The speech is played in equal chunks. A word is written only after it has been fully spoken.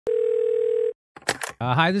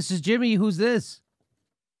Hi, this is Jimmy. Who's this?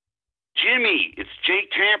 Jimmy, it's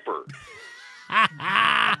Jake Tamper.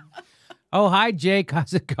 Oh, hi, Jake.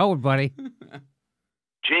 How's it going, buddy?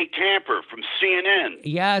 Jake Tamper from CNN.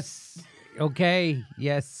 Yes. Okay.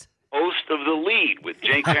 Yes. Host of The Lead with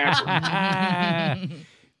Jake Tamper.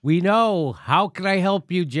 We know. How can I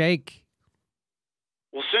help you, Jake?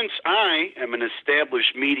 Well, since I am an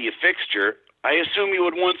established media fixture, I assume you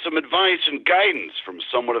would want some advice and guidance from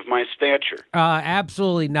someone of my stature.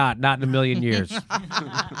 Absolutely not. Not in a million years.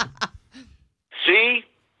 See?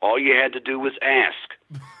 All you had to do was ask.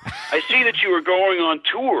 I see that you are going on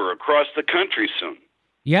tour across the country soon.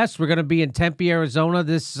 Yes, we're going to be in Tempe, Arizona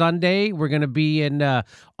this Sunday. We're going to be in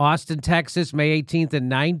Austin, Texas, May 18th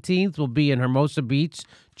and 19th. We'll be in Hermosa Beach,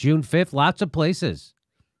 June 5th. Lots of places.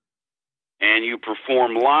 And you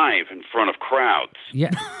perform live in front of crowds. Yeah.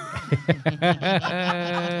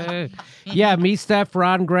 Yeah, me, Steph,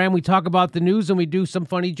 Ron, Graham, we talk about the news and we do some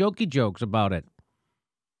funny jokey jokes about it.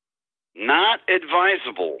 Not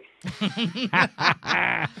advisable.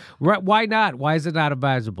 Why not? Why is it not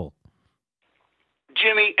advisable?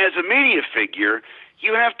 Jimmy, as a media figure,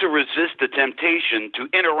 you have to resist the temptation to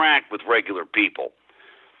interact with regular people.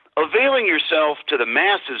 Availing yourself to the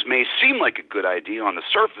masses may seem like a good idea on the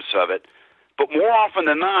surface of it, but more often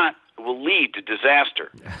than not, it will lead to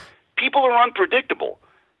disaster. People are unpredictable,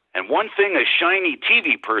 and one thing a shiny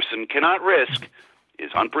TV person cannot risk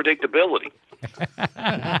is unpredictability.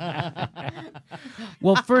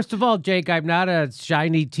 Well, first of all, Jake, I'm not a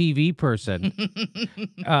shiny TV person.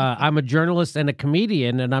 I'm a journalist and a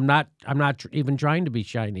comedian, and I'm not even trying to be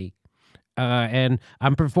shiny. And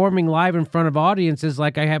I'm performing live in front of audiences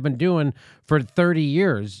like I have been doing for 30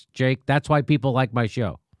 years, Jake. That's why people like my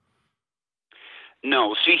show.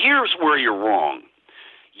 No, see, here's where you're wrong.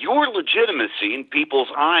 Your legitimacy in people's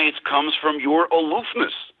eyes comes from your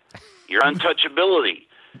aloofness, your untouchability,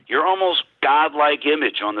 your almost godlike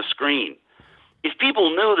image on the screen. If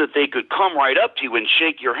people knew that they could come right up to you and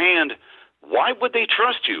shake your hand, why would they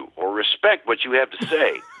trust you or respect what you have to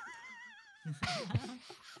say?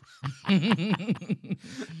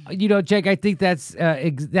 You know, Jake, I think that's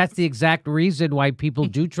the exact reason why people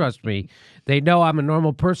do trust me. They know I'm a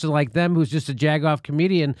normal person like them who's just a jag-off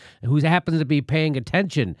comedian who happens to be paying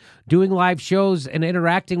attention. Doing live shows and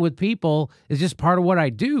interacting with people is just part of what I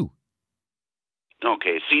do.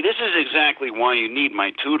 Okay, see, this is exactly why you need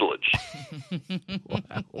my tutelage.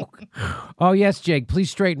 Oh, yes, Jake,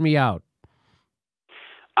 please straighten me out.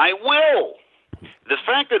 I will. The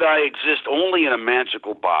fact that I exist only in a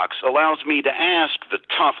magical box allows me to ask the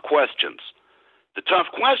tough questions. The tough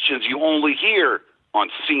questions you only hear on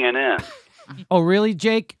CNN. Oh, really,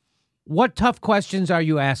 Jake? What tough questions are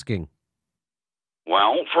you asking?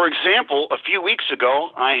 Well, for example, a few weeks ago,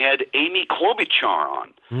 I had Amy Klobuchar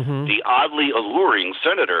on, the oddly alluring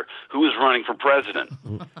senator who was running for president.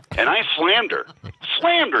 And I slammed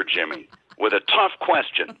her, Jimmy, with a tough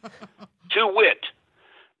question. To wit,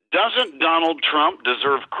 doesn't Donald Trump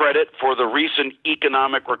deserve credit for the recent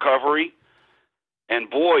economic recovery? And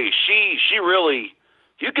boy, she really,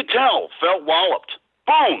 you could tell, felt walloped.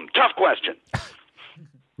 Boom, tough question.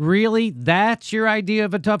 Really? That's your idea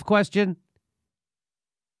of a tough question?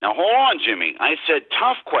 Now, hold on, Jimmy. I said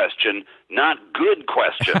tough question, not good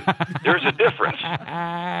question. There's a difference.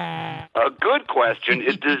 A good question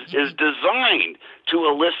is designed to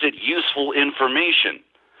elicit useful information.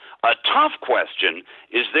 A tough question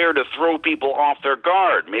is there to throw people off their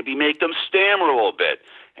guard, maybe make them stammer a little bit.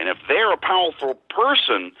 And if they're a powerful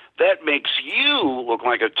person, that makes you look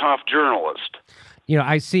like a tough journalist. You know,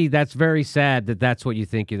 I see. That's very sad that that's what you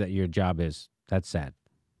think that your job is. That's sad.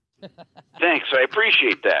 Thanks. I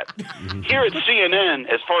appreciate that. Here at CNN,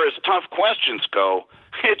 as far as tough questions go,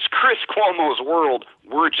 it's Chris Cuomo's world.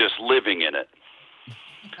 We're just living in it.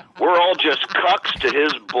 We're all just cucks to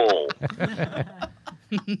his bull.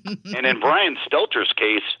 And in Brian Stelter's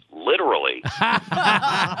case, literally.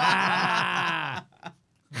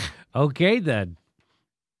 Okay, then.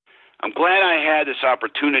 I'm glad I had this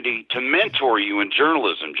opportunity to mentor you in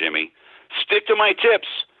journalism, Jimmy. Stick to my tips,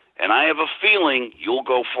 and I have a feeling you'll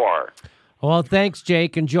go far. Well, thanks,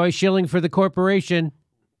 Jake. Enjoy shilling for the corporation.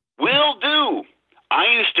 Will do. I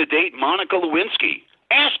used to date Monica Lewinsky.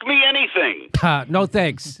 Ask me anything. No,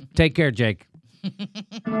 thanks. Take care, Jake.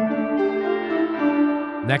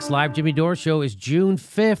 Next live Jimmy Dore show is June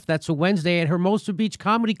 5th. That's a Wednesday at Hermosa Beach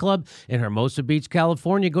Comedy Club in Hermosa Beach,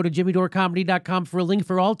 California. Go to jimmydorecomedy.com for a link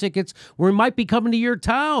for all tickets. We might be coming to your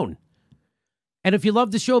town. And if you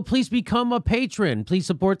love the show, please become a patron. Please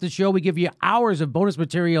support the show. We give you hours of bonus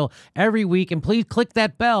material every week. And please click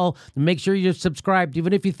that bell and make sure you're subscribed.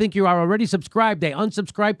 Even if you think you are already subscribed, they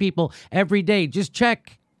unsubscribe people every day. Just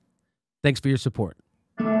check. Thanks for your support.